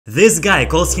This guy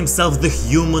calls himself the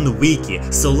Human Wiki,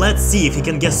 so let's see if he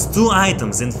can guess 2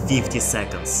 items in 50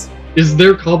 seconds. Is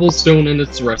there cobblestone in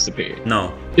its recipe?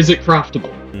 No. Is it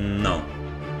craftable? No.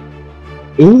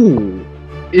 Ooh.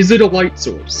 Is it a light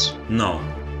source? No.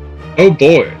 Oh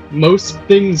boy, most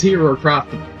things here are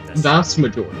craftable. Vast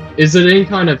majority. Is it any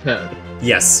kind of head?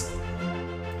 Yes.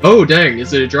 Oh dang,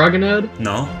 is it a dragon head?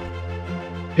 No.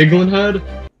 Piglin head?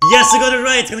 Yes, you got it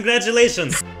right!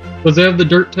 Congratulations! Does it have the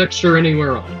dirt texture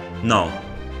anywhere on it? No.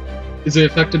 Is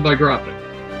it affected by gravity?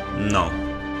 No.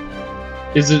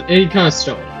 Is it any kind of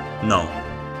stone? No.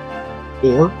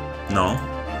 Or? No.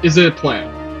 Is it a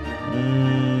plant?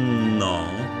 No.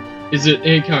 Is it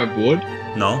any kind of wood?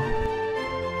 No.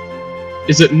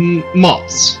 Is it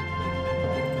moss?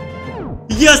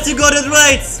 Yes, you got it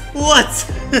right!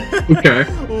 What? Okay.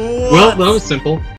 What? Well, that was simple.